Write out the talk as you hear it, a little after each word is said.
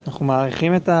אנחנו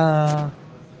מעריכים את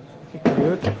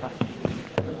העיקריות שלך.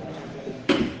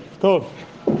 טוב,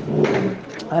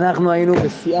 אנחנו היינו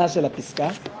בשיאה של הפסקה,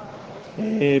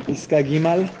 פסקה ג'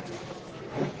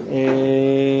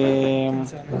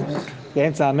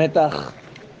 באמצע המתח.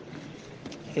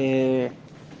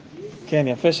 כן,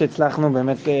 יפה שהצלחנו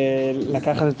באמת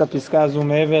לקחת את הפסקה הזו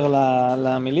מעבר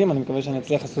למילים, אני מקווה שאני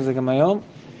אצליח לעשות את זה גם היום.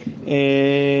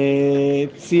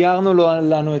 ציירנו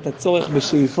לנו את הצורך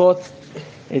בשאיפות,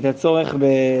 את הצורך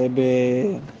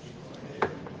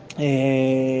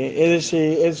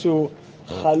איזשהו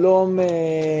חלום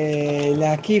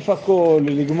להקיף הכל,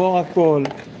 לגמור הכל,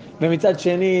 ומצד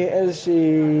שני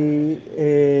איזושהי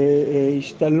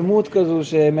השתלמות כזו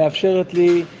שמאפשרת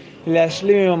לי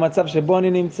להשלים עם המצב שבו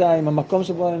אני נמצא, עם המקום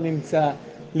שבו אני נמצא,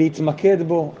 להתמקד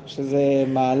בו, שזה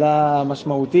מעלה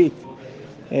משמעותית.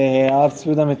 הרב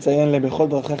צבי מציין לבכל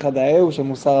דרכיך דאהו,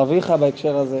 שמוסר אביך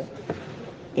בהקשר הזה.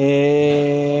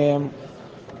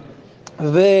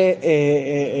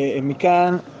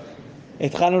 ומכאן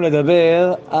התחלנו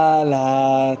לדבר על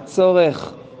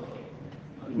הצורך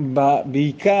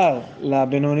בעיקר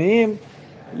לבינוניים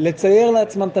לצייר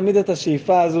לעצמם תמיד את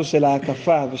השאיפה הזו של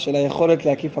ההקפה ושל היכולת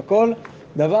להקיף הכל,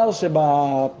 דבר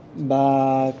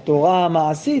שבתורה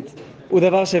המעשית הוא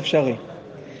דבר שאפשרי.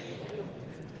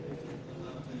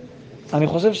 אני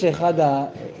חושב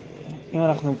אם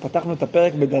אנחנו פתחנו את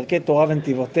הפרק בדרכי תורה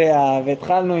ונתיבותיה,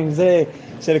 והתחלנו עם זה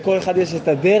שלכל אחד יש את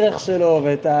הדרך שלו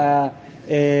ואת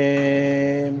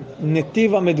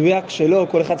הנתיב המדויק שלו,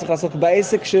 כל אחד צריך לעסוק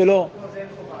בעסק שלו.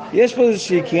 יש פה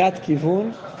איזושהי קריאת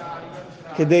כיוון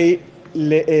כדי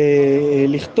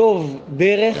לכתוב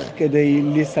דרך, כדי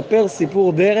לספר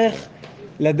סיפור דרך,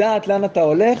 לדעת לאן אתה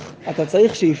הולך, אתה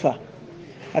צריך שאיפה.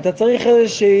 אתה צריך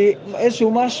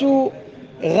איזשהו משהו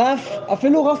רף,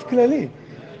 אפילו רף כללי.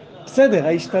 בסדר,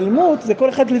 ההשתלמות זה כל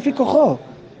אחד לפי כוחו.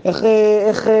 איך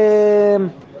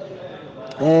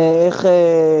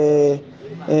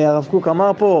הרב קוק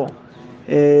אמר פה,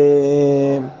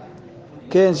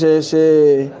 כן,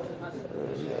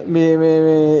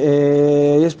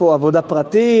 יש פה עבודה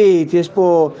פרטית, יש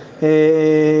פה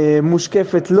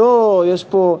מושקפת לא, יש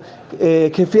פה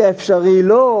כפי האפשרי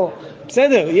לא.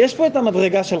 בסדר, יש פה את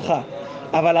המדרגה שלך,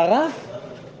 אבל הרף,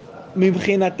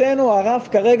 מבחינתנו הרף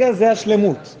כרגע זה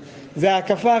השלמות, זה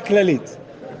ההקפה הכללית,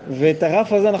 ואת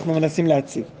הרף הזה אנחנו מנסים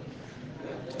להציב.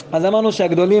 אז אמרנו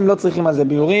שהגדולים לא צריכים על זה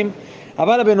ביורים,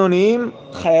 אבל הבינוניים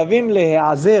חייבים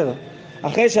להיעזר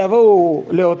אחרי שעברו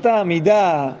לאותה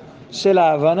מידה של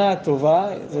ההבנה הטובה.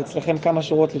 זה אצלכם כמה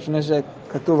שורות לפני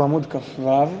שכתוב עמוד כ"ו,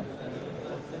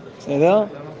 בסדר?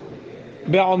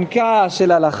 בעומקה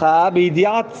של הלכה,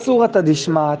 בידיעת צורתא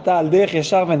דשמעתא, על דרך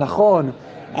ישר ונכון,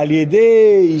 על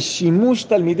ידי שימוש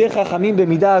תלמידי חכמים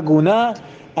במידה הגונה,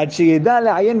 עד שידע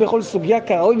לעיין בכל סוגיה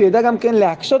כראוי, וידע גם כן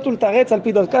להקשות ולתרץ על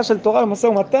פי דרכה של תורה ומשא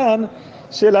ומתן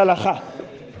של הלכה.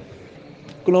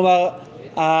 כלומר,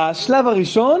 השלב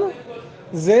הראשון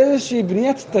זה איזושהי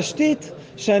בניית תשתית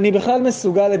שאני בכלל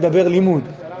מסוגל לדבר לימוד.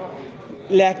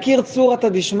 להכיר צורתא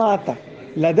דשמעתא,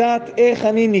 לדעת איך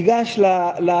אני ניגש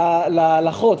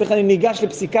להלכות, איך אני ניגש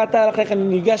לפסיקת ההלכה, איך אני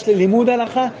ניגש ללימוד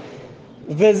ההלכה,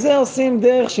 וזה עושים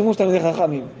דרך שימוש תלמידי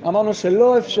חכמים. אמרנו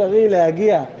שלא אפשרי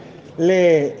להגיע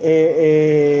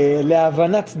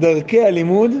להבנת דרכי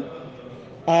הלימוד,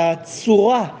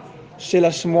 הצורה של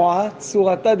השמועה,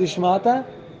 צורתא דשמעתא,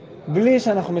 בלי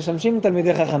שאנחנו משמשים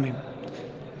תלמידי חכמים.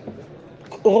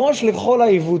 ראש לכל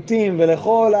העיוותים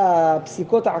ולכל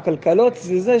הפסיקות הכלכלות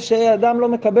זה שאדם לא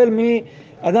מקבל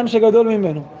מאדם שגדול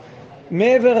ממנו.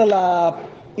 מעבר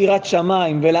ליראת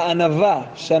שמיים ולענווה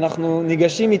שאנחנו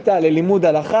ניגשים איתה ללימוד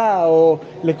הלכה או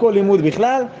לכל לימוד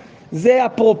בכלל, זה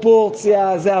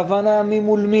הפרופורציה, זה הבנה מי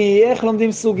מול מי, איך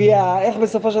לומדים סוגיה, איך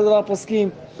בסופו של דבר פוסקים.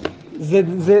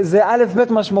 זה א'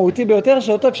 ב' משמעותי ביותר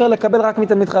שאותו אפשר לקבל רק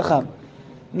מתלמיד חכם.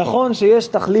 נכון שיש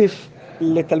תחליף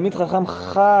לתלמיד חכם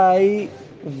חי,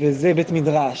 וזה בית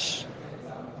מדרש,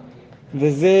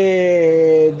 וזה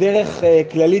דרך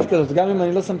כללית כזאת, גם אם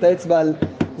אני לא שם את האצבע על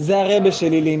זה הרבה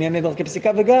שלי לענייני דרכי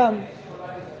פסיקה, וגם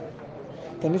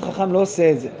תלמיד חכם לא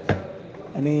עושה את זה.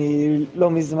 אני לא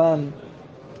מזמן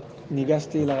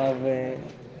ניגשתי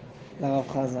לרב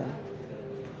חזן,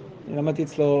 אני למדתי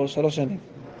אצלו 3 שנים.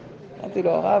 אמרתי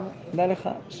לו, הרב, דע לך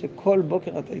שכל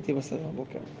בוקר אתה איתי בסדר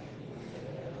בבוקר.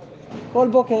 כל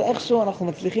בוקר איכשהו אנחנו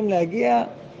מצליחים להגיע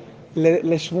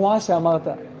לשמועה שאמרת,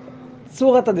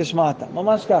 צורתא דשמעתא,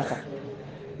 ממש ככה.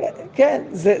 כן,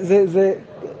 זה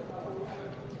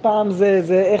פעם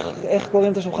זה איך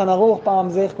קוראים את השולחן ערוך, פעם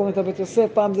זה איך קוראים את הבית יוסף,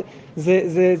 פעם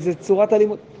זה צורת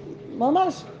הלימוד.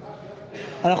 ממש.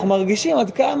 אנחנו מרגישים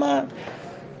עד כמה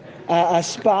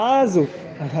ההשפעה הזו,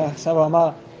 עכשיו הוא אמר,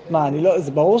 מה,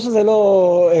 זה ברור שזה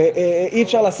לא, אי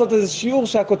אפשר לעשות איזה שיעור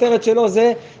שהכותרת שלו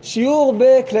זה שיעור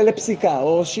בכללי פסיקה,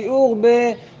 או שיעור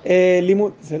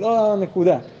בלימוד, זה לא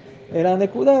הנקודה. אלא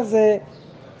הנקודה זה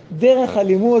דרך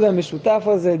הלימוד המשותף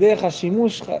הזה, דרך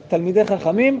השימוש תלמידי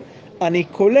חכמים, אני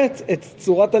קולט את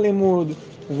צורת הלימוד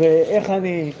ואיך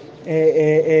אני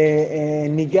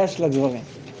ניגש לדברים.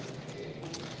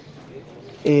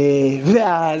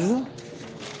 ואז,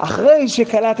 אחרי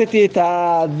שקלטתי את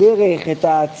הדרך, את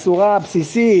הצורה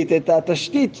הבסיסית, את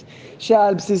התשתית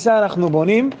שעל בסיסה אנחנו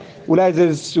בונים, אולי זה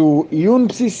איזשהו עיון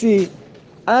בסיסי,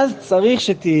 אז צריך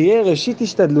שתהיה ראשית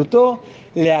השתדלותו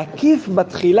להקיף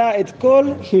בתחילה את כל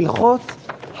הלכות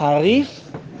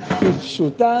הריף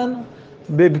כפשוטן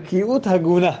בבקיאות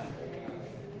הגונה.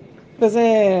 וזה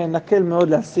נקל מאוד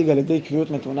להשיג על ידי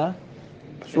קביעות מתונה.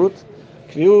 פשוט,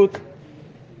 קביעות,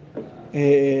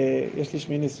 יש לי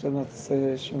שמיניס,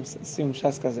 סיום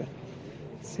שס כזה.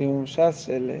 סיום שס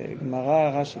של גמרא,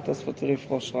 רש"י, תוספות, ריף,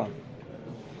 ראש רע.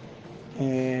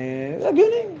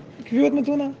 הגיוני, קביעות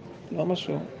מתונה, לא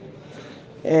משהו.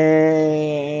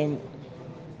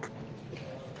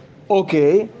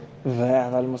 אוקיי,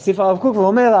 אבל מוסיף הרב קוק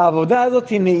ואומר, העבודה הזאת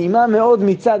היא נעימה מאוד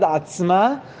מצד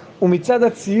עצמה, ומצד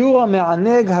הציור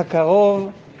המענג הקרוב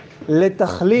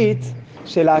לתכלית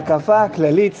של ההקפה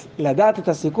הכללית, לדעת את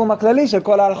הסיכום הכללי של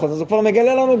כל ההלכות. אז הוא כבר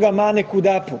מגלה לנו גם מה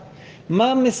הנקודה פה.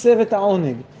 מה מסב את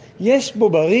העונג? יש בו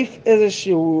בריף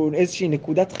איזושהי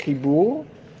נקודת חיבור,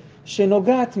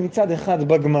 שנוגעת מצד אחד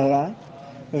בגמרא,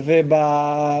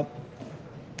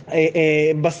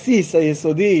 ובבסיס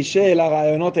היסודי של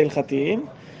הרעיונות ההלכתיים,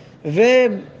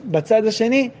 ובצד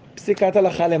השני, פסיקת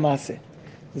הלכה למעשה.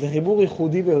 זה חיבור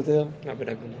ייחודי ביותר.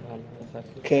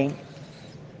 כן.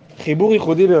 חיבור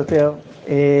ייחודי ביותר.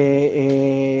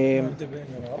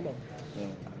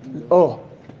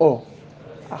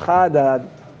 אחד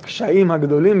הקשיים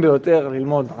הגדולים ביותר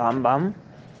ללמוד רמב"ם,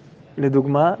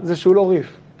 לדוגמה, זה שהוא לא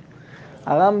ריף.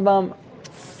 הרמב"ם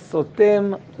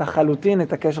סותם לחלוטין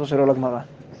את הקשר שלו לגמרא.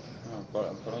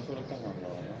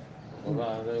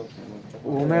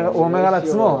 הוא אומר על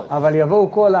עצמו, אבל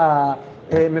יבואו כל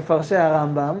מפרשי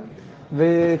הרמב"ם,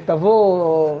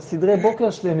 ותבוא סדרי בוקר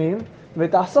שלמים,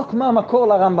 ותעסוק מה המקור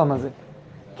לרמב"ם הזה.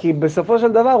 כי בסופו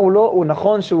של דבר הוא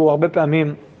נכון שהוא הרבה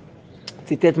פעמים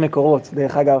ציטט מקורות.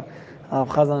 דרך אגב, הרב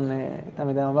חזן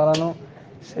תמיד אמר לנו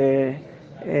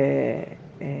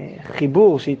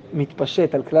שחיבור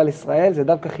שמתפשט על כלל ישראל זה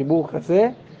דווקא חיבור כזה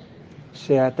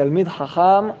שהתלמיד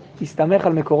חכם יסתמך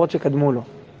על מקורות שקדמו לו.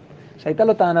 שהייתה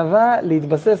לו את הענווה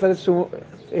להתבסס על איזשהו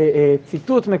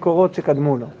ציטוט מקורות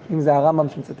שקדמו לו. אם זה הרמב"ם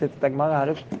שמצטט את הגמרא,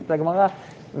 הריף שמצטט את הגמרא,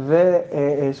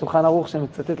 ושולחן ערוך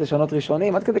שמצטט לשונות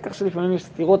ראשונים, עד כדי כך שלפעמים יש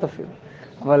סתירות אפילו.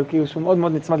 אבל כאילו שהוא מאוד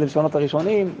מאוד נצמד ללשונות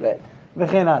הראשונים,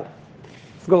 וכן הלאה.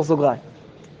 סגור סוגריים.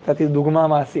 נתתי דוגמה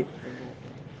מעשית.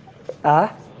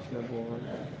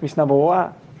 משנה ברורה,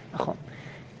 נכון.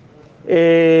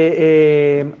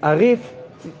 הריף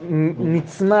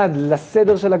נצמד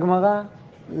לסדר של הגמרא,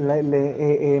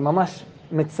 ממש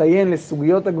מציין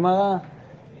לסוגיות הגמרא.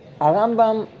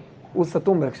 הרמב"ם הוא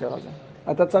סתום בהקשר הזה.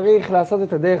 אתה צריך לעשות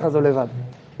את הדרך הזו לבד.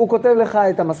 הוא כותב לך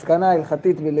את המסקנה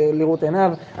ההלכתית ולראות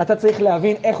עיניו, אתה צריך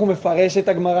להבין איך הוא מפרש את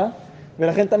הגמרא,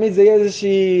 ולכן תמיד זה יהיה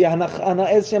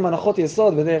איזשהם הנחות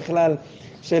יסוד, בדרך כלל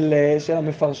של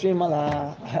המפרשים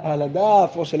על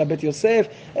הדף, או של הבית יוסף,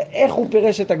 איך הוא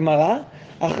פירש את הגמרא,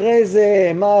 אחרי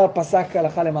זה מה פסק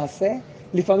הלכה למעשה,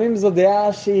 לפעמים זו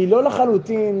דעה שהיא לא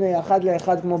לחלוטין אחד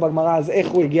לאחד כמו בגמרא, אז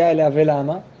איך הוא הגיע אליה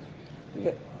ולמה,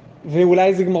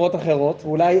 ואולי זה גמרות אחרות,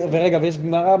 ויש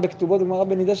גמרא בכתובות וגמרא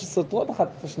בנידה שסותרות אחת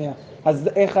את השנייה, אז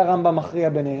איך הרמב"ם מכריע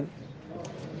ביניהן?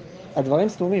 הדברים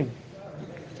סתומים.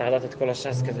 אתה לדעת את כל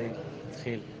הש"ס כזה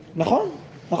התחיל. נכון,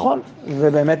 נכון,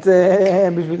 ובאמת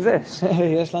בשביל זה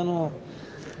שיש לנו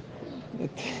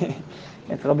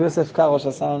את רבי יוסף קארו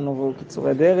שעשה לנו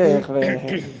קיצורי דרך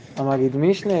והמגיד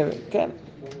משנה, כן,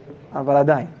 אבל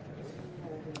עדיין.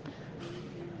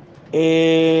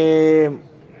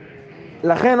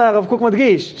 לכן הרב קוק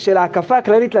מדגיש שלהקפה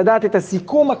הכללית לדעת את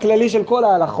הסיכום הכללי של כל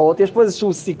ההלכות, יש פה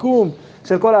איזשהו סיכום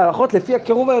של כל ההלכות לפי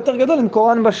הקירוב היותר גדול עם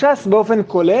קוראן בש"ס באופן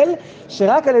כולל,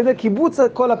 שרק על ידי קיבוץ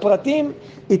כל הפרטים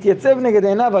יתייצב נגד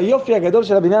עיניו היופי הגדול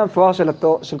של הבניין המפואר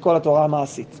של כל התורה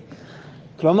המעשית.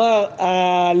 כלומר,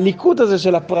 הליקוט הזה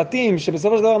של הפרטים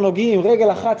שבסופו של דבר נוגעים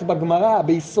רגל אחת בגמרא,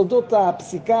 ביסודות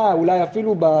הפסיקה, אולי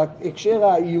אפילו בהקשר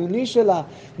העיוני שלה,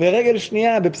 ורגל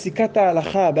שנייה בפסיקת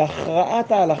ההלכה,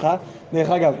 בהכרעת ההלכה. דרך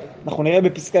אגב, אנחנו נראה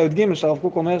בפסקה י"ג שהרב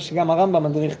קוק אומר שגם הרמב"ם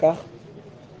מדריך כך,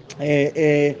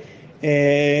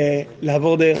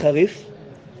 לעבור דרך הריף.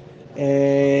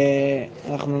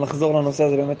 אנחנו נחזור לנושא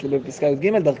הזה באמת בפסקה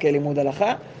י"ג, דרכי לימוד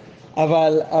הלכה.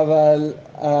 אבל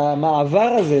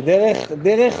המעבר הזה,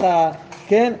 דרך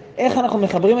כן, איך אנחנו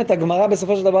מחברים את הגמרא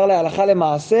בסופו של דבר להלכה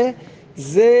למעשה,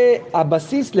 זה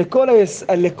הבסיס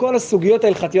לכל הסוגיות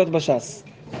ההלכתיות בש"ס.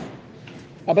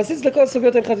 הבסיס לכל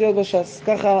הסוגיות ההלכתיות בש"ס,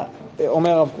 ככה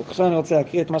אומר הרב קוק. עכשיו אני רוצה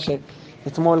להקריא את מה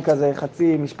שאתמול כזה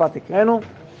חצי משפט הקראנו.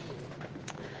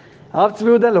 הרב צבי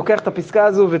יהודה לוקח את הפסקה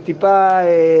הזו וטיפה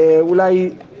אולי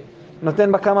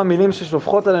נותן בה כמה מילים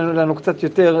ששופכות לנו קצת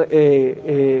יותר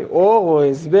אור או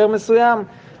הסבר מסוים,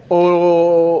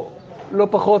 או לא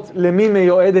פחות למי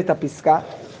מיועדת הפסקה,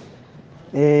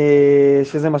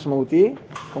 שזה משמעותי.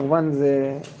 כמובן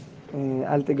זה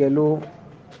אל תגלו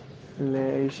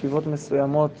לישיבות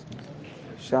מסוימות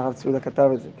שהרב צבי יהודה כתב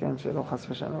את זה, כן? שלא חס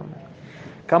ושלום.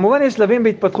 כמובן יש שלבים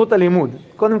בהתפתחות הלימוד.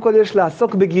 קודם כל יש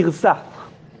לעסוק בגרסה.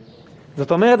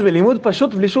 זאת אומרת בלימוד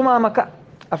פשוט בלי שום העמקה.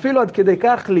 אפילו עד כדי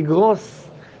כך לגרוס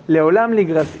לעולם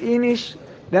לגרס איניש,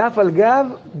 ואף על גב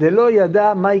דלא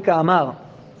ידע מהי כאמר.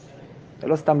 זה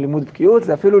לא סתם לימוד בקיאות,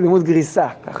 זה אפילו לימוד גריסה,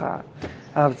 ככה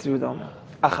הרב צבי יהודה אומר.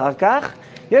 אחר כך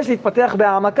יש להתפתח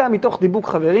בהעמקה מתוך דיבוק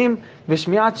חברים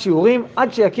ושמיעת שיעורים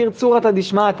עד שיכיר צורתא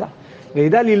דשמעתא,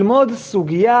 וידע ללמוד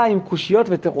סוגיה עם קושיות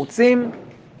ותירוצים.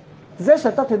 זה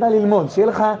שאתה תדע ללמוד, שיהיה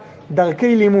לך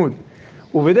דרכי לימוד,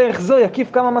 ובדרך זו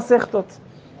יקיף כמה מסכתות.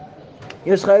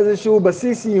 יש לך איזשהו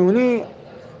בסיס עיוני,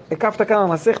 הקפת כמה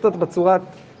מסכתות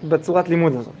בצורת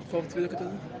לימוד הזאת. איפה הרב צבי יהודה כתב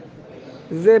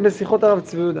זה? זה בשיחות הרב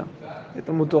צבי יהודה,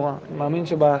 תלמוד תורה. אני מאמין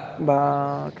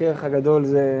שבכרך הגדול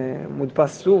זה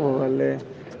מודפס שוב, אבל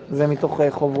זה מתוך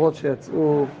חוברות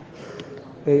שיצאו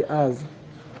אז.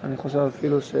 אני חושב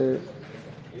אפילו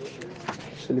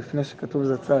שלפני שכתוב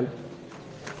זצ"ל.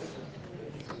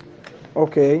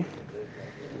 אוקיי.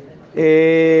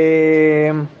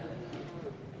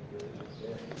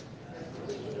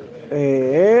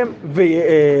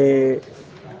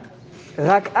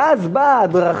 רק אז באה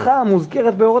ההדרכה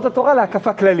המוזכרת באורות התורה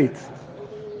להקפה כללית.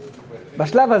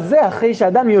 בשלב הזה, אחרי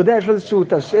שאדם יודע יש לו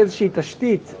איזושהי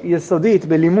תשתית יסודית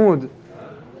בלימוד,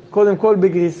 קודם כל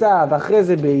בגריסה ואחרי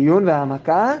זה בעיון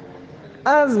והעמקה,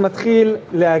 אז מתחיל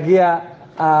להגיע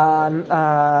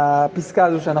הפסקה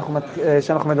הזו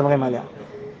שאנחנו מדברים עליה.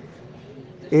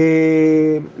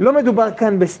 לא מדובר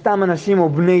כאן בסתם אנשים או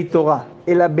בני תורה,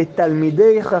 אלא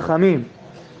בתלמידי חכמים.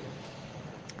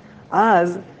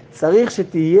 אז צריך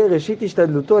שתהיה ראשית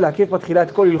השתדלותו להקיף בתחילה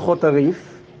את כל הלכות הריף.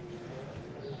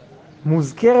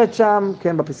 מוזכרת שם,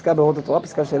 כן, בפסקה באורות התורה,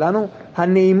 פסקה שלנו,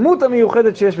 הנעימות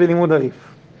המיוחדת שיש בלימוד הריף.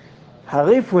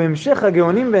 הריף הוא המשך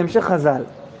הגאונים והמשך חז"ל.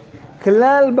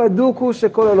 כלל בדוק הוא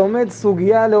שכל הלומד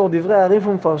סוגיה לאור דברי הריף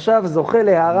ומפרשיו זוכה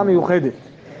להערה מיוחדת.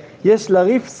 יש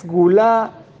לריף סגולה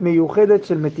מיוחדת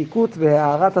של מתיקות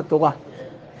והערת התורה.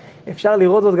 אפשר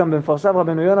לראות זאת גם במפרשיו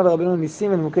רבנו יונה ורבנו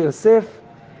ניסים ונימוקי יוסף,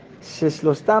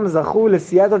 ששלושתם זכו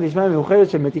לסייעתא דשמיא מיוחדת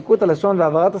של מתיקות הלשון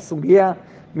והעברת הסוגיה,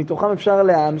 מתוכם אפשר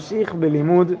להמשיך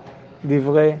בלימוד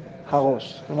דברי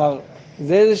הראש. כלומר,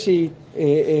 זה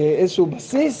איזשהו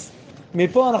בסיס,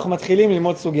 מפה אנחנו מתחילים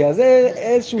ללמוד סוגיה. זה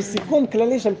איזשהו סיכום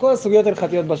כללי של כל הסוגיות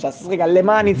ההלכתיות בש"ס. אז רגע,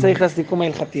 למה אני צריך לסיכום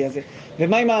ההלכתי הזה?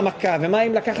 ומה עם העמקה? ומה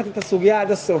עם לקחת את הסוגיה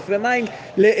עד הסוף? ומה עם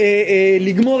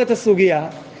לגמור את הסוגיה?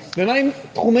 ומה עם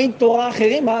תחומי תורה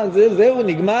אחרים? זהו,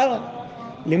 נגמר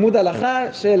לימוד הלכה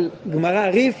של גמרא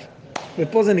ריף,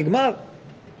 ופה זה נגמר?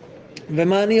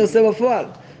 ומה אני עושה בפועל?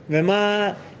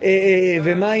 ומה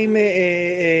עם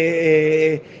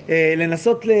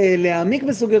לנסות להעמיק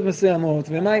בסוגיות מסוימות?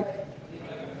 ומה עם...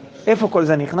 איפה כל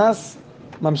זה נכנס?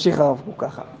 ממשיך הרב קוק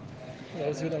ככה.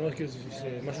 הרב צבי יהודה אומר כאילו זה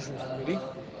משהו שהוא חכמי?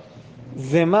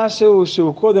 זה משהו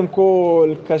שהוא קודם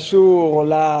כל קשור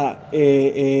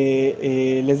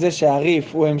לזה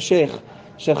שהריף הוא המשך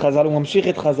של חז"ל, הוא ממשיך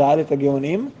את חז"ל, את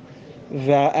הגאונים,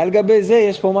 ועל גבי זה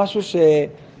יש פה משהו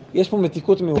יש פה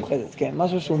מתיקות מיוחדת, כן,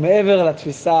 משהו שהוא מעבר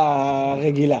לתפיסה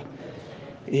הרגילה.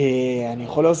 אני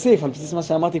יכול להוסיף, על בסיס מה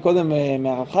שאמרתי קודם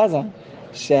מהרב חזן,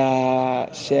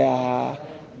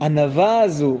 שהענווה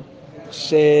הזו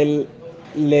של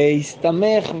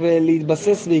להסתמך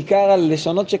ולהתבסס בעיקר על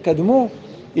לשונות שקדמו,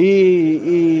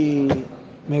 היא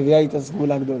מביאה איתה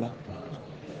סגולה גדולה.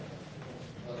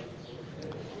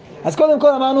 אז קודם כל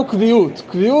אמרנו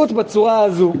קביעות בצורה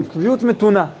הזו, קביעות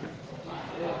מתונה.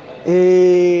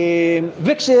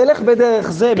 וכשילך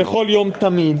בדרך זה בכל יום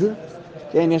תמיד,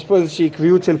 כן, יש פה איזושהי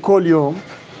קביעות של כל יום,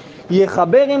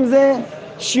 יחבר עם זה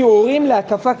שיעורים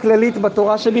להקפה כללית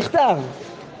בתורה שבכתב.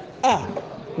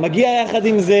 מגיע יחד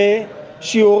עם זה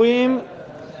שיעורים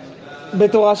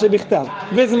בתורה שבכתב,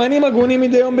 וזמנים הגונים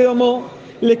מדי יום ביומו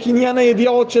לקניין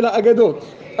הידיעות של האגדות,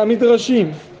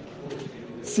 המדרשים,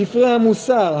 ספרי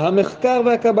המוסר, המחקר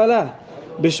והקבלה,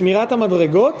 בשמירת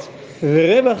המדרגות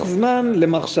ורווח זמן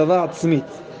למחשבה עצמית.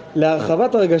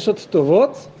 להרחבת הרגשות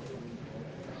טובות,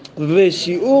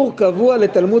 ושיעור קבוע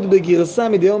לתלמוד בגרסה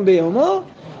מדי יום ביומו,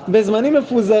 בזמנים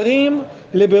מפוזרים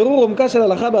לבירור עומקה של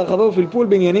הלכה בהרחבה ופלפול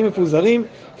בעניינים מפוזרים,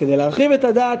 כדי להרחיב את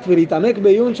הדעת ולהתעמק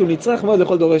בעיון שהוא נצרך מאוד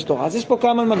לכל דורש תורה. אז יש פה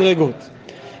כמה מדרגות.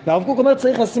 והרב קוק אומר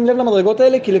צריך לשים לב למדרגות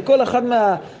האלה, כי לכל אחת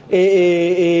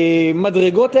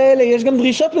מהמדרגות האלה יש גם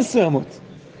דרישות מסוימות.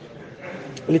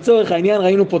 לצורך העניין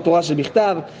ראינו פה תורה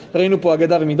שבכתב, ראינו פה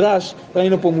אגדה ומדרש,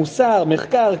 ראינו פה מוסר,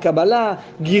 מחקר, קבלה,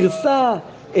 גרסה,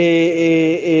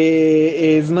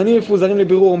 זמנים מפוזרים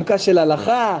לבירור עומקה של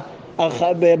הלכה,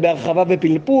 בהרחבה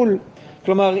ופלפול.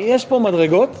 כלומר, יש פה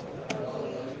מדרגות.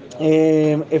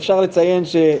 אפשר לציין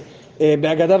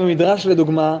שבאגדה ומדרש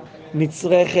לדוגמה,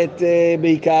 נצרכת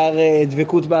בעיקר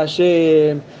דבקות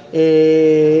בהשם,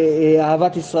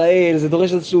 אהבת ישראל, זה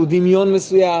דורש איזשהו דמיון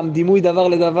מסוים, דימוי דבר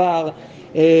לדבר.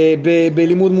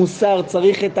 בלימוד מוסר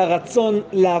צריך את הרצון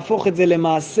להפוך את זה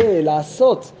למעשה,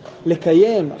 לעשות,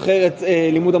 לקיים, אחרת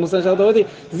לימוד המוסר של התורה,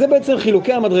 זה בעצם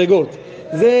חילוקי המדרגות.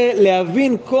 זה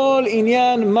להבין כל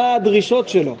עניין מה הדרישות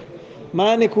שלו,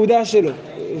 מה הנקודה שלו,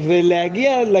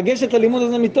 ולגשת ללימוד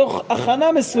הזה מתוך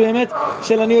הכנה מסוימת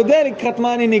של אני יודע לקראת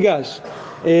מה אני ניגש.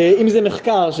 אם זה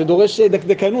מחקר שדורש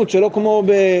דקדקנות שלא כמו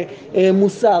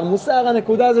במוסר, מוסר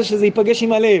הנקודה זה שזה ייפגש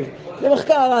עם הלב.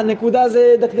 במחקר הנקודה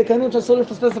זה דקדקנות שאסור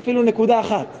לפספס אפילו נקודה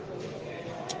אחת.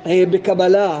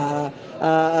 בקבלה,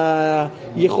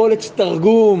 היכולת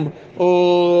תרגום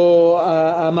או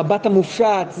המבט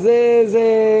המופשט,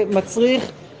 זה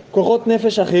מצריך כוחות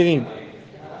נפש אחרים.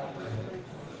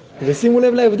 ושימו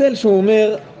לב להבדל שהוא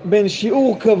אומר בין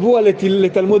שיעור קבוע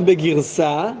לתלמוד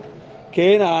בגרסה,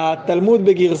 כן, התלמוד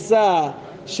בגרסה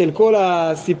של כל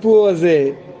הסיפור הזה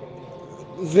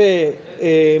זה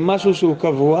משהו שהוא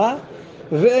קבוע,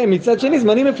 ומצד שני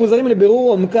זמנים מפוזרים לבירור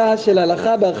עומקה של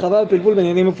הלכה בהרחבה ופלפול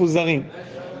בעניינים מפוזרים.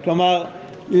 כלומר,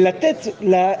 לתת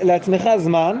לעצמך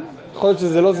זמן, יכול להיות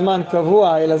שזה לא זמן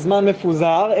קבוע אלא זמן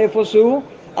מפוזר איפשהו,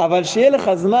 אבל שיהיה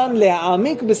לך זמן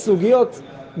להעמיק בסוגיות,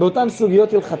 באותן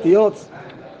סוגיות הלכתיות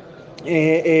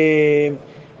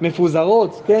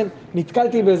מפוזרות, כן?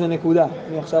 נתקלתי באיזה נקודה,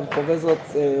 אני עכשיו חווה זאת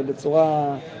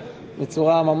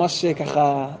בצורה ממש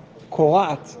ככה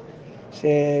קורעת,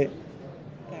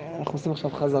 שאנחנו עושים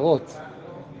עכשיו חזרות,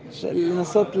 של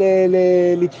לנסות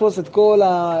לתפוס את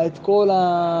כל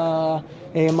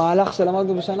המהלך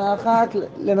שלמדנו בשנה אחת,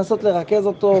 לנסות לרכז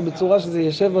אותו בצורה שזה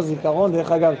ישב בזיכרון.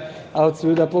 דרך אגב, הרב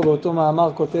יהודה פה באותו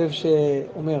מאמר כותב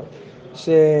שאומר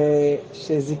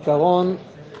שזיכרון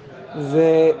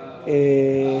זה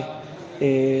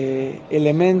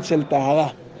אלמנט של טהרה,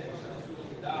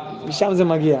 משם זה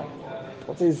מגיע. אתה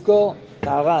רוצה לזכור?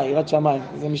 טהרה, יראת שמיים,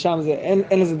 זה משם, זה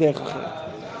אין לזה דרך אחרת.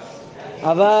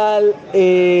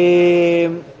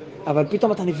 אבל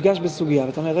פתאום אתה נפגש בסוגיה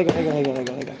ואתה אומר רגע,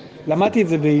 למדתי את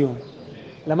זה בעיון,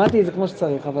 למדתי את זה כמו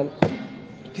שצריך, אבל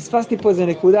פספסתי פה איזה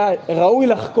נקודה, ראוי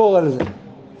לחקור על זה.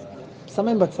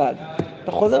 שמים בצד,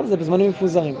 אתה חוזר לזה בזמנים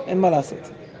מפוזרים, אין מה לעשות.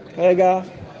 כרגע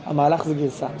המהלך זה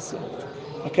גרסה מסוימת,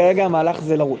 וכרגע המהלך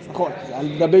זה לרוץ, נכון, זה על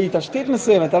גבי תשתית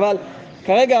מסוימת, אבל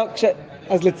כרגע,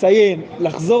 אז לציין,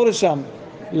 לחזור לשם,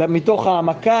 מתוך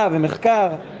העמקה ומחקר,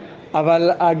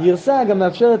 אבל הגרסה גם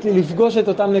מאפשרת לי לפגוש את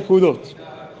אותם נקודות.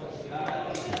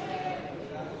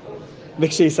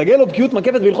 וכשיסגל לו בקיאות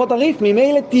מקפת בהלכות הריף,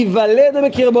 ממילא תיוולד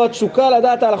בקרבו התשוקה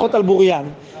לדעת ההלכות על בוריין.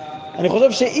 אני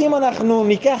חושב שאם אנחנו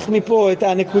ניקח מפה את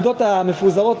הנקודות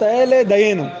המפוזרות האלה,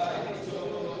 דיינו.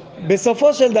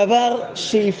 בסופו של דבר,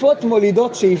 שאיפות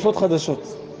מולידות שאיפות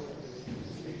חדשות.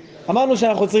 אמרנו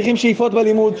שאנחנו צריכים שאיפות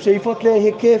בלימוד, שאיפות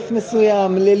להיקף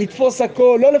מסוים, לתפוס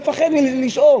הכל, לא לפחד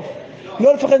מלשאוף,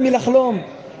 לא לפחד מלחלום.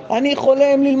 אני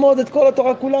חולם ללמוד את כל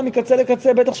התורה כולה מקצה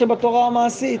לקצה, בטח שבתורה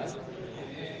המעשית.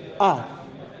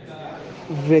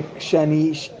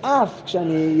 וכשאני אשאף,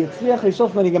 כשאני אצליח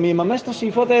לשאוף ואני גם יממש את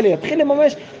השאיפות האלה, יתחיל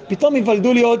לממש, פתאום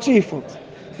יוולדו לי עוד שאיפות.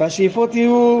 והשאיפות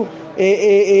יהיו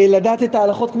לדעת את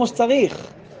ההלכות כמו שצריך.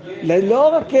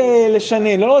 לא רק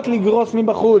לשנן, לא רק לגרוס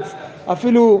מבחוץ,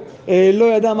 אפילו לא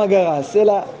ידע מה גרס,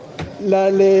 אלא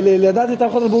לדעת את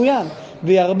ההלכות על בוריין.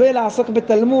 וירבה לעסוק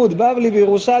בתלמוד, בבלי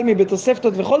וירושלמי,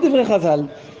 בתוספתות וכל דברי חז"ל.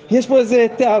 יש פה איזה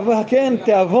תאווה, כן,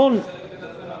 תאבון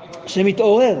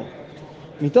שמתעורר.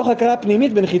 מתוך הכרה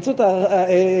פנימית בנחיצות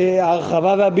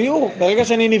ההרחבה והביאור. ברגע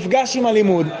שאני נפגש עם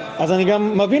הלימוד, אז אני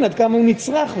גם מבין עד כמה הוא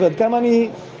נצרך ועד כמה אני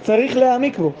צריך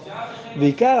להעמיק בו.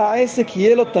 ועיקר העסק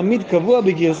יהיה לו תמיד קבוע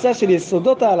בגרסה של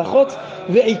יסודות ההלכות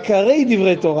ועיקרי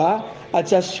דברי תורה, עד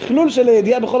שהשכלול של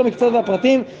הידיעה בכל המקצועות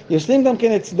והפרטים ישלים גם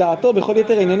כן את דעתו בכל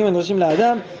יתר העניינים הנדרשים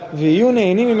לאדם, ויהיו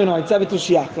נהנים ממנו עצה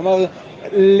ותושייה. כלומר,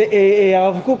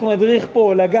 הרב קוק מדריך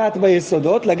פה לגעת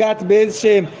ביסודות, לגעת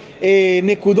באיזשהם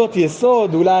נקודות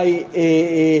יסוד, אולי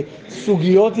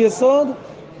סוגיות יסוד,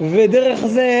 ודרך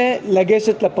זה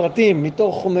לגשת לפרטים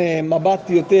מתוך מבט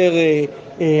יותר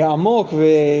עמוק,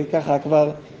 וככה כבר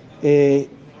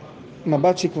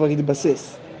מבט שכבר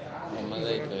התבסס. מה זה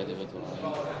עיקרי דברי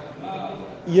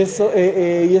תורה?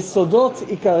 יסודות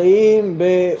עיקריים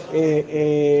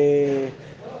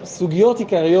בסוגיות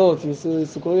עיקריות,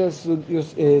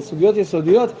 סוגיות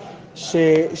יסודיות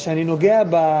שאני נוגע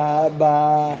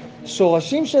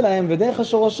בשורשים שלהם, ודרך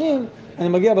השורשים אני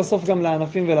מגיע בסוף גם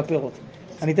לענפים ולפירות.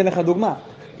 אני אתן לך דוגמה.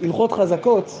 הלכות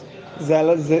חזקות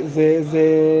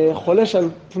זה חולש על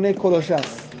פני כל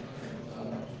הש"ס.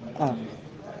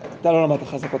 אתה לא למדת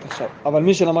חזקות עכשיו, אבל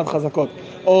מי שלמד חזקות,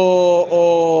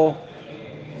 או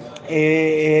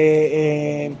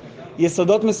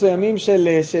יסודות מסוימים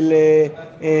של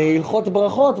הלכות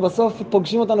ברכות, בסוף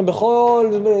פוגשים אותנו בכל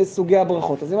סוגי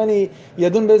הברכות. אז אם אני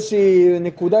ידון באיזושהי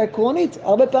נקודה עקרונית,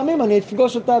 הרבה פעמים אני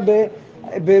אפגוש אותה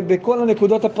בכל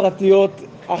הנקודות הפרטיות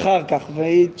אחר כך,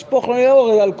 וישפוך לו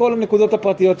אור על כל הנקודות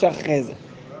הפרטיות שאחרי זה.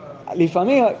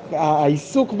 לפעמים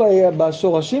העיסוק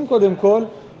בשורשים קודם כל,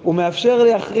 הוא מאפשר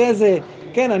לי אחרי זה,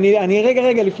 כן, אני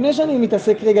רגע, לפני שאני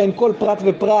מתעסק רגע עם כל פרט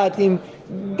ופרט, עם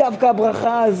דווקא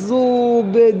הברכה הזו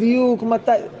בדיוק,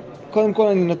 מתי, קודם כל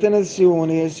אני נותן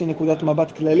איזושהי נקודת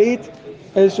מבט כללית,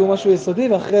 איזשהו משהו יסודי,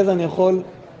 ואחרי זה אני יכול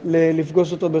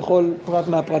לפגוש אותו בכל פרט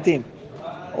מהפרטים.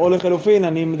 או לחלופין,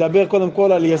 אני מדבר קודם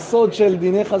כל על יסוד של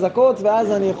דיני חזקות,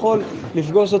 ואז אני יכול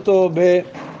לפגוש אותו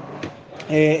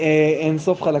באין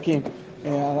סוף חלקים.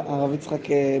 הרב יצחק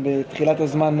בתחילת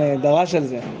הזמן דרש על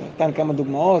זה, נתן כמה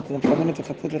דוגמאות, אני מכוון את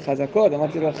לחצות לחזקות,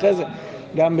 אמרתי לו אחרי זה,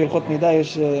 גם בהלכות נידה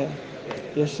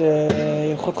יש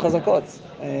הלכות חזקות,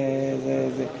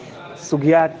 זה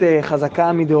סוגיית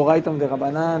חזקה מדאורייתא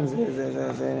ומדרבנן,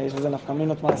 יש לזה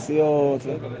נפקמינות מעשיות.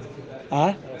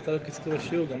 אתה לא קיצור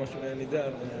השיעור, גם משהו נידה.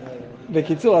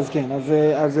 בקיצור, אז כן,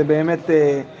 אז זה באמת,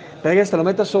 ברגע שאתה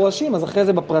לומד את השורשים, אז אחרי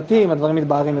זה בפרטים הדברים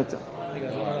מתבהרים יותר.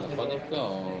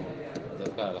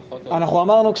 אנחנו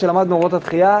אמרנו כשלמדנו אורות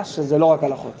התחייה שזה לא רק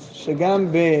הלכות, שגם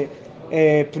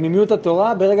בפנימיות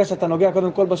התורה, ברגע שאתה נוגע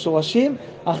קודם כל בשורשים,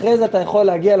 אחרי זה אתה יכול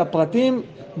להגיע לפרטים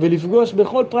ולפגוש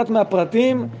בכל פרט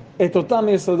מהפרטים את אותם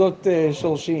יסודות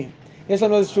שורשיים. יש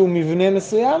לנו איזשהו מבנה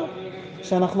מסוים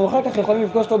שאנחנו אחר כך יכולים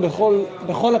לפגוש אותו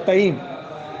בכל התאים.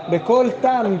 בכל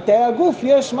תאי הגוף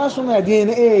יש משהו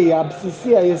מה-DNA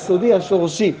הבסיסי, היסודי,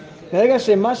 השורשי. ברגע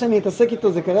שמה שאני אתעסק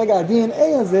איתו זה כרגע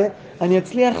ה-DNA הזה, אני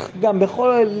אצליח גם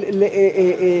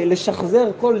לשחזר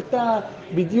כל תא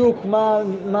בדיוק מה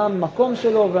המקום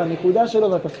שלו והנקודה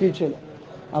שלו והתפקיד שלו.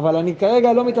 אבל אני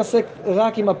כרגע לא מתעסק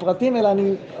רק עם הפרטים, אלא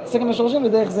אני מתעסק עם השורשים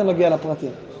ודרך זה מגיע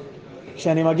לפרטים.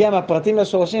 כשאני מגיע מהפרטים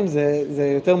לשורשים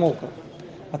זה יותר מורכב.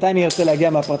 מתי אני ארצה להגיע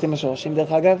מהפרטים לשורשים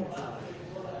דרך אגב?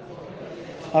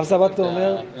 הרב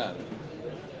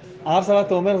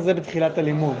סבתו אומר זה בתחילת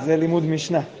הלימוד, זה לימוד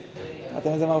משנה. אתם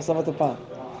יודעים מה הרב סבתו פעם?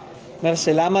 אומר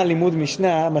שלמה לימוד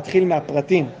משנה מתחיל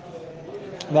מהפרטים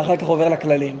ואחר כך עובר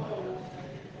לכללים.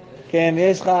 כן,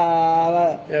 יש לך...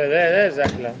 זה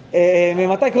הכלל.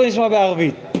 ממתי קוראים לשמוע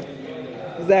בערבית?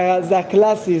 זה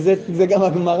הקלאסי, זה גם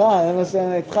הגמרא, זה מה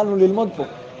שהתחלנו ללמוד פה.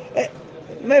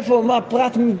 מאיפה, מה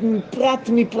פרט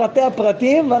מפרטי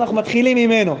הפרטים ואנחנו מתחילים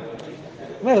ממנו.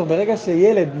 אומר, ברגע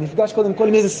שילד נפגש קודם כל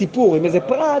עם איזה סיפור, עם איזה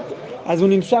פרט, אז הוא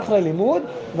נמשך ללימוד,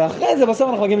 ואחרי זה בסוף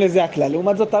אנחנו מגיעים לזה הכלל.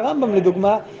 לעומת זאת הרמב"ם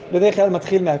לדוגמה, בדרך כלל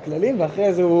מתחיל מהכללים,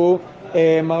 ואחרי זה הוא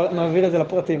מעביר את זה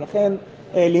לפרטים. לכן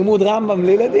לימוד רמב"ם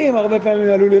לילדים הרבה פעמים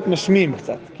עלול להיות משמים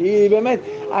קצת, כי באמת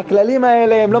הכללים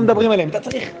האלה הם לא מדברים עליהם. אתה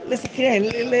צריך לסקרן,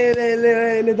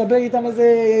 לדבר איתם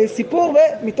איזה סיפור,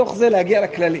 ומתוך זה להגיע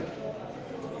לכללים.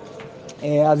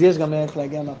 אז יש גם איך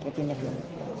להגיע מהפרטים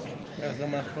לכללים. אז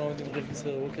למה אנחנו לא מדברים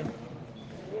בישראל רוקה?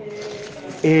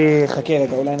 חכה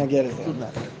רגע, אולי נגיע לזה.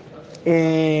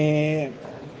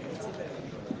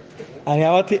 אני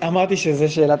אמרתי שזה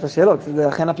שאלת השאלות,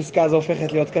 לכן הפסקה הזו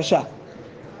הופכת להיות קשה.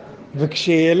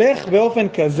 וכשילך באופן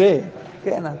כזה,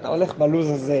 כן, אתה הולך בלוז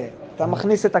הזה, אתה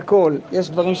מכניס את הכל, יש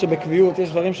דברים שבקביעות, יש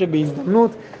דברים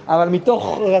שבהזדמנות, אבל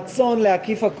מתוך רצון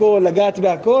להקיף הכל, לגעת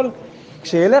בהכל,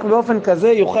 כשילך באופן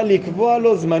כזה יוכל לקבוע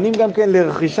לו זמנים גם כן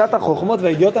לרכישת החוכמות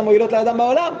והידיעות המועילות לאדם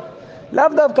בעולם. לאו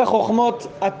דווקא חוכמות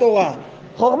התורה,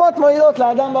 חוכמות מועילות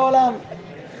לאדם בעולם.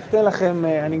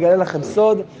 אני אגלה לכם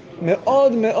סוד,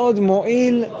 מאוד מאוד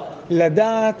מועיל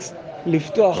לדעת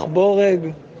לפתוח בורג,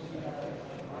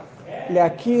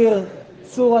 להכיר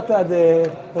צורתא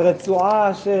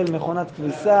דרצועה של מכונת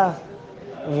כביסה,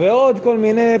 ועוד כל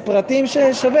מיני פרטים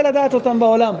ששווה לדעת אותם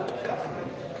בעולם.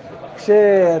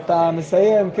 כשאתה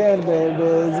מסיים, כן,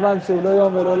 בזמן שהוא לא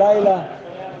יום ולא לילה,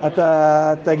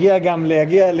 אתה תגיע גם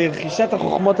להגיע לרכישת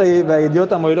החוכמות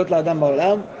והידיעות המועילות לאדם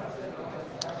בעולם,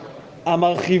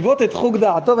 המרחיבות את חוג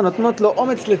דעתו ונותנות לו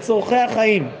אומץ לצורכי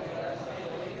החיים.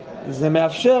 זה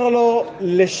מאפשר לו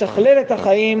לשכלל את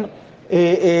החיים,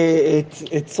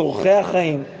 את צורכי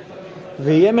החיים,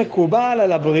 ויהיה מקובל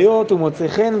על הבריות ומוצא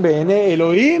חן בעיני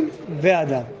אלוהים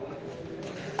ואדם.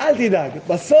 אל תדאג,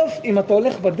 בסוף אם אתה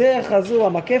הולך בדרך הזו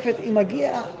המקפת, היא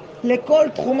מגיעה לכל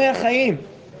תחומי החיים.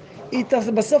 היא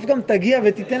בסוף גם תגיע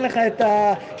ותיתן לך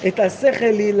את השכל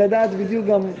לדעת בדיוק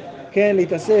גם, כן,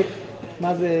 להתעסק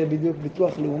מה זה בדיוק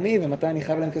ביטוח לאומי, ומתי אני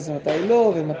חייב להם כסף, מתי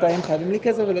לא, ומתי הם חייבים לי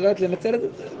כסף, ולדעת לנצל את זה.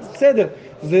 בסדר,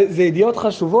 זה ידיעות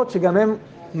חשובות שגם הן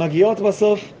מגיעות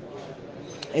בסוף,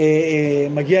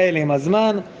 מגיע אליהם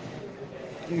הזמן.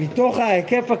 מתוך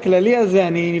ההיקף הכללי הזה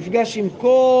אני נפגש עם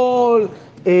כל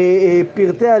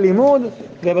פרטי הלימוד,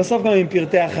 ובסוף גם עם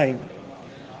פרטי החיים.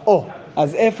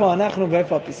 אז איפה אנחנו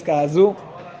ואיפה הפסקה הזו?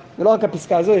 ולא רק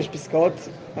הפסקה הזו, יש פסקאות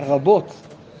רבות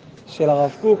של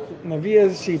הרב קוק, מביא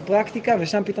איזושהי פרקטיקה,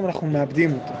 ושם פתאום אנחנו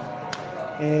מאבדים אותו.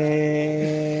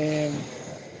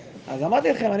 אז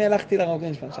אמרתי לכם, אני הלכתי לרב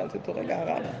גרינשפן, שאלתי אותו, רגע,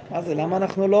 הרב, מה זה, למה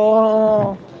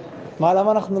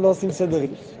אנחנו לא עושים סדר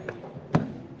ריף?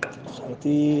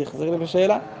 שאלתי, חזר לי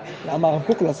בשאלה, למה הרב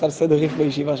קוק לא עשה סדר ריף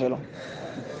בישיבה שלו?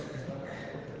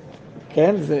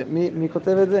 כן, מי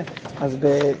כותב את זה? אז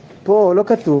פה לא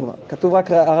כתוב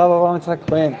רק הרב אברהם יצחק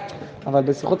כהן, אבל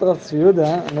בשיחות הרב צבי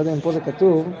יהודה, אני לא יודע אם פה זה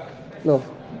כתוב, לא,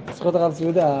 בשיחות הרב צבי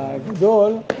יהודה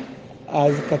הגדול,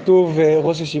 אז כתוב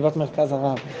ראש ישיבת מרכז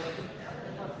הרב.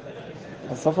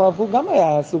 בסוף הרב קוק גם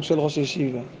היה סוג של ראש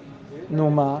ישיבה.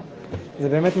 נו מה? זה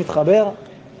באמת מתחבר?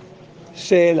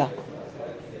 שאלה.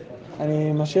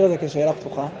 אני משאיר את זה כשאלה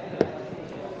פתוחה.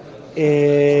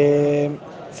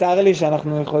 צער לי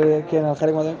שאנחנו יכולים, כן, על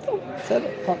חלק מהדברים, טוב, בסדר,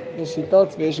 יש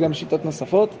שיטות ויש גם שיטות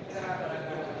נוספות.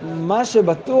 מה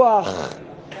שבטוח,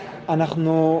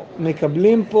 אנחנו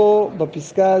מקבלים פה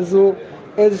בפסקה הזו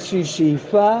איזושהי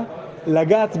שאיפה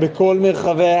לגעת בכל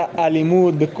מרחבי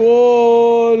הלימוד,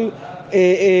 בכל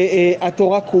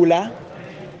התורה כולה,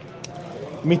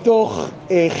 מתוך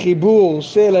חיבור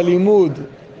של הלימוד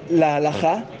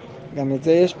להלכה, גם את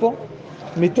זה יש פה,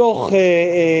 מתוך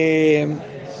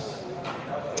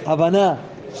הבנה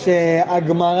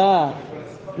שהגמרא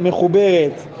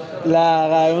מחוברת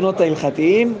לרעיונות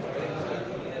ההלכתיים.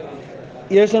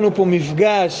 יש לנו פה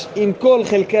מפגש עם כל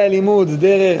חלקי הלימוד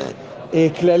דרך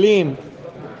כללים,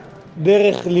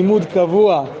 דרך לימוד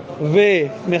קבוע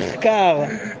ומחקר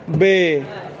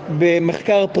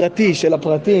במחקר פרטי של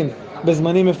הפרטים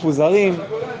בזמנים מפוזרים.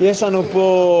 יש לנו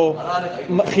פה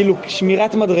חילוק,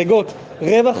 שמירת מדרגות,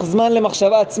 רווח זמן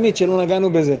למחשבה עצמית שלא נגענו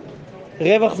בזה.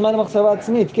 רווח זמן למחשבה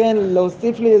עצמית, כן,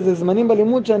 להוסיף לי איזה זמנים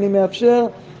בלימוד שאני מאפשר,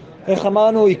 איך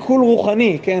אמרנו, עיכול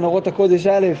רוחני, כן, אורות הקודש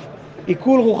א',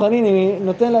 עיכול רוחני, אני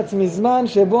נותן לעצמי זמן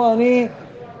שבו אני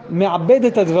מעבד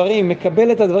את הדברים,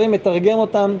 מקבל את הדברים, מתרגם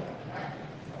אותם,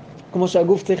 כמו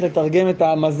שהגוף צריך לתרגם את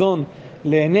המזון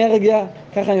לאנרגיה,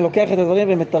 ככה אני לוקח את הדברים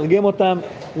ומתרגם אותם,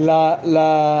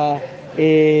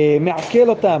 מעכל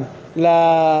אותם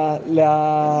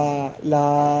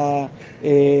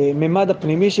לממד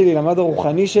הפנימי שלי, לממד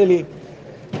הרוחני שלי.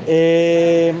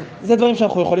 זה דברים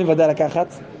שאנחנו יכולים ודאי לקחת.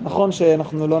 נכון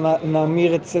שאנחנו לא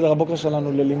נאמיר את סדר הבוקר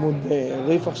שלנו ללימוד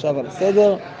ריף עכשיו על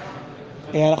הסדר.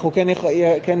 אנחנו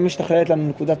כן משתכללת לנו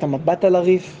נקודת המבט על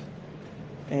הריף.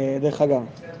 דרך אגב,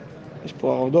 יש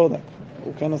פה הרב דורדק,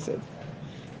 הוא כן עושה את זה.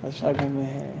 אז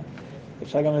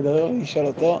אפשר גם לדבר ולשאול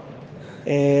אותו.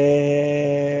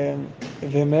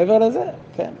 ומעבר לזה,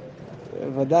 כן,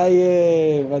 ודאי...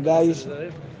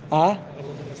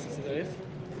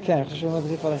 כן, אני חושב שהוא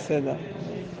מדריף על הסדר,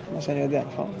 מה שאני יודע,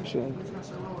 נכון?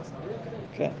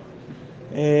 כן.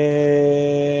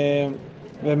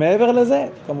 ומעבר לזה,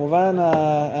 כמובן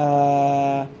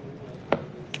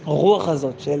הרוח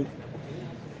הזאת של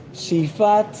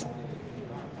שאיפת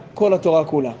כל התורה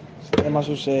כולה. זה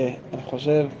משהו שאני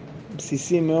חושב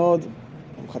בסיסי מאוד,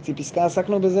 חצי פסקה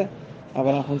עסקנו בזה,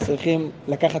 אבל אנחנו צריכים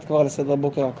לקחת כבר לסדר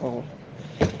בוקר הקרוב.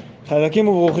 חזקים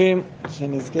וברוכים,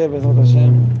 שנזכה בעזרת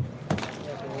השם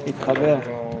להתחבר.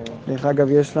 דרך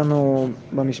אגב, יש לנו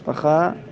במשפחה